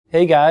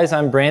Hey guys,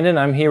 I'm Brandon.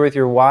 I'm here with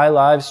your Y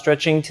Live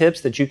stretching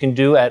tips that you can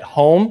do at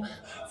home.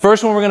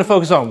 First one we're going to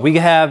focus on. We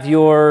have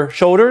your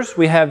shoulders,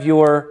 we have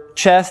your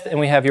chest, and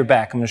we have your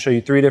back. I'm going to show you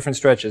 3 different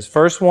stretches.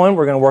 First one,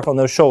 we're going to work on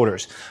those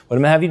shoulders. What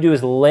I'm going to have you do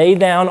is lay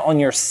down on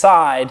your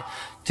side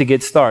to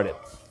get started.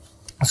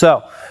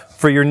 So,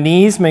 for your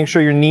knees, make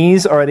sure your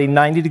knees are at a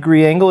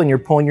 90-degree angle and you're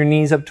pulling your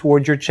knees up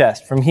towards your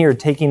chest. From here,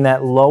 taking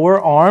that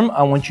lower arm,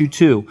 I want you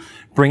to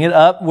bring it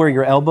up where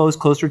your elbow is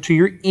closer to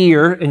your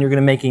ear, and you're going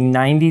to make a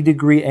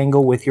 90-degree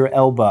angle with your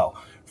elbow.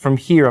 From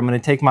here, I'm going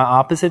to take my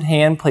opposite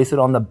hand, place it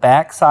on the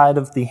back side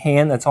of the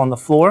hand that's on the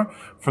floor.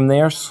 From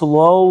there,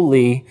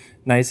 slowly,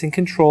 nice and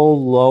controlled,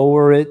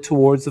 lower it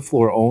towards the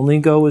floor. Only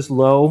go as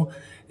low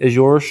as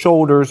your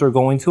shoulders are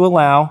going to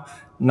allow.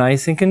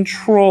 Nice and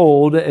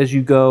controlled as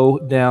you go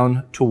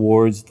down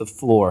towards the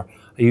floor.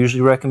 I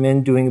usually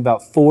recommend doing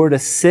about 4 to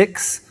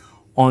 6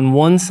 on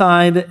one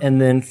side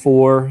and then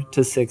 4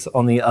 to 6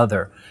 on the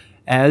other.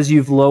 As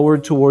you've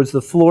lowered towards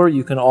the floor,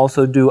 you can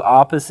also do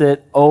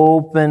opposite.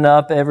 Open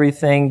up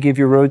everything, give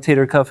your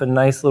rotator cuff a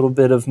nice little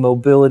bit of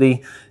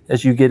mobility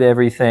as you get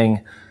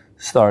everything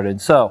started.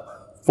 So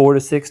 4 to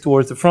 6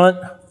 towards the front,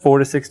 4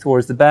 to 6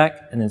 towards the back,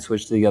 and then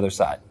switch to the other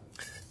side.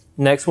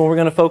 Next one we're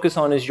going to focus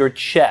on is your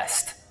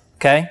chest.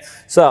 Okay,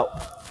 so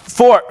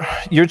for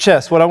your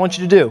chest, what I want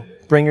you to do,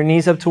 bring your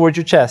knees up towards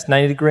your chest,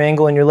 90-degree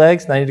angle in your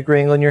legs, 90-degree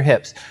angle in your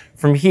hips.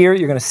 From here,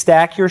 you're going to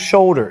stack your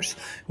shoulders.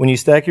 When you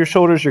stack your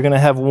shoulders, you're going to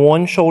have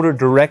one shoulder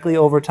directly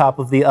over top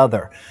of the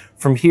other.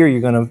 From here, you're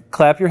going to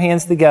clap your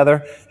hands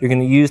together. You're going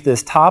to use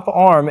this top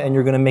arm, and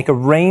you're going to make a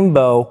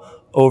rainbow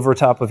over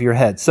top of your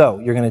head. So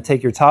you're going to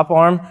take your top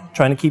arm,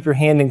 trying to keep your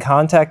hand in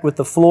contact with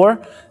the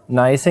floor,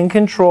 nice and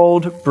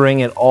controlled, bring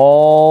it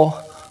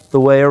all the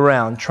way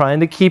around,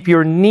 trying to keep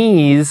your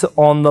knees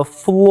on the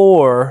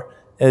floor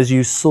as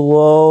you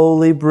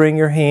slowly bring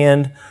your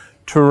hand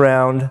to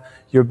around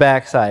your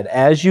backside.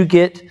 As you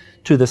get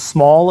to the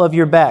small of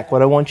your back,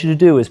 what I want you to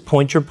do is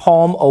point your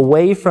palm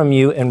away from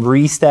you and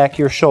restack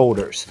your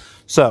shoulders.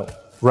 So,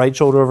 right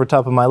shoulder over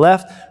top of my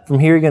left. From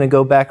here, you're going to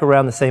go back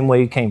around the same way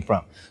you came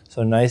from.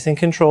 So nice and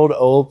controlled,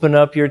 open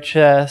up your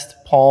chest,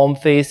 palm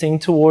facing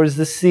towards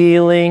the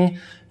ceiling,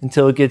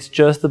 until it gets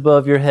just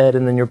above your head,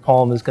 and then your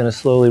palm is going to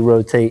slowly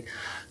rotate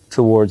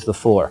towards the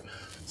floor.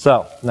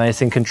 So,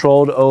 nice and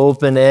controlled,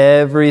 open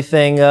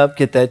everything up,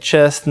 get that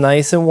chest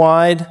nice and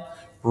wide,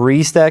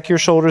 restack your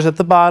shoulders at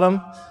the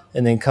bottom,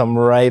 and then come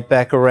right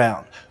back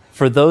around.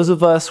 For those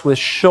of us with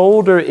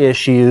shoulder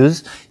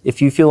issues,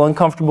 if you feel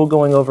uncomfortable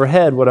going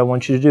overhead, what I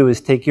want you to do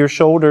is take your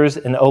shoulders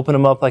and open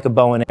them up like a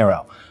bow and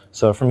arrow.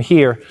 So from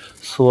here,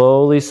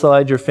 slowly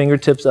slide your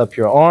fingertips up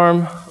your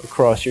arm,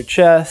 across your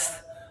chest,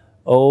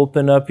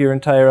 open up your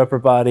entire upper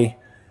body,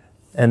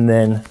 and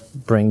then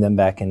bring them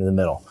back into the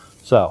middle.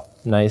 So,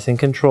 nice and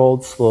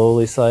controlled,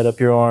 slowly slide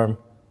up your arm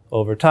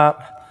over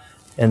top,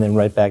 and then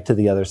right back to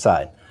the other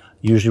side.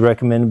 Usually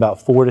recommend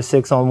about 4 to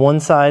 6 on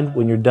one side.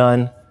 When you're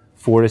done,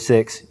 4 to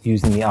 6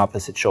 using the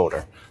opposite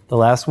shoulder. The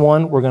last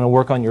one, we're going to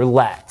work on your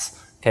lats.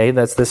 Okay,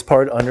 that's this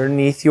part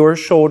underneath your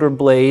shoulder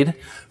blade.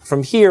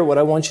 From here, what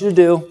I want you to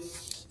do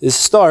is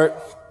start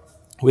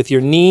with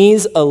your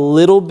knees a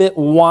little bit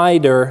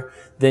wider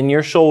than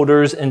your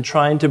shoulders and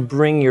trying to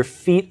bring your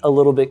feet a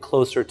little bit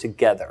closer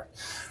together.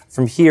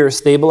 From here,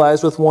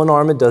 stabilize with one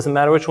arm. It doesn't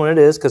matter which one it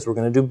is because we're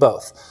going to do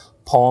both.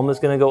 Palm is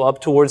going to go up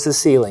towards the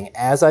ceiling.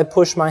 As I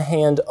push my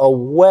hand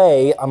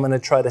away, I'm going to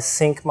try to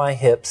sink my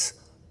hips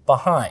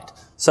behind.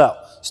 So,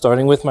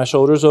 starting with my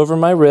shoulders over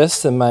my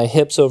wrists and my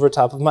hips over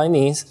top of my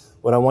knees,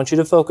 what I want you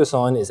to focus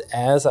on is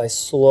as I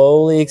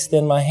slowly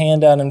extend my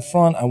hand out in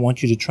front, I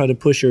want you to try to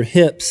push your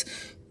hips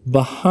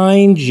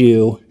behind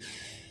you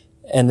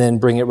and then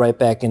bring it right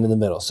back into the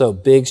middle. So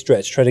big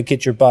stretch. Try to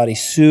get your body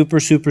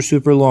super, super,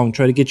 super long.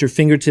 Try to get your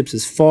fingertips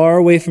as far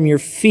away from your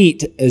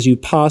feet as you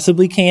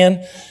possibly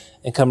can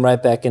and come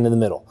right back into the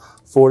middle.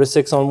 4 to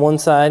 6 on one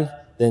side,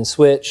 then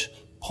switch.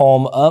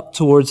 Palm up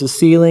towards the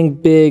ceiling.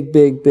 Big,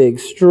 big, big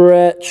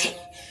stretch.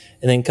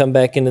 And then come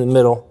back into the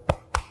middle,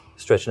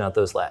 stretching out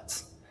those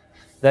lats.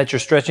 That's your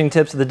stretching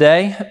tips of the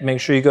day. Make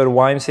sure you go to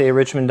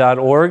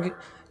ymcarichmond.org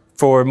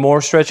for more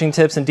stretching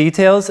tips and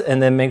details,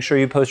 and then make sure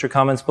you post your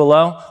comments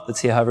below. Let's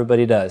see how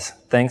everybody does.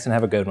 Thanks, and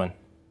have a good one.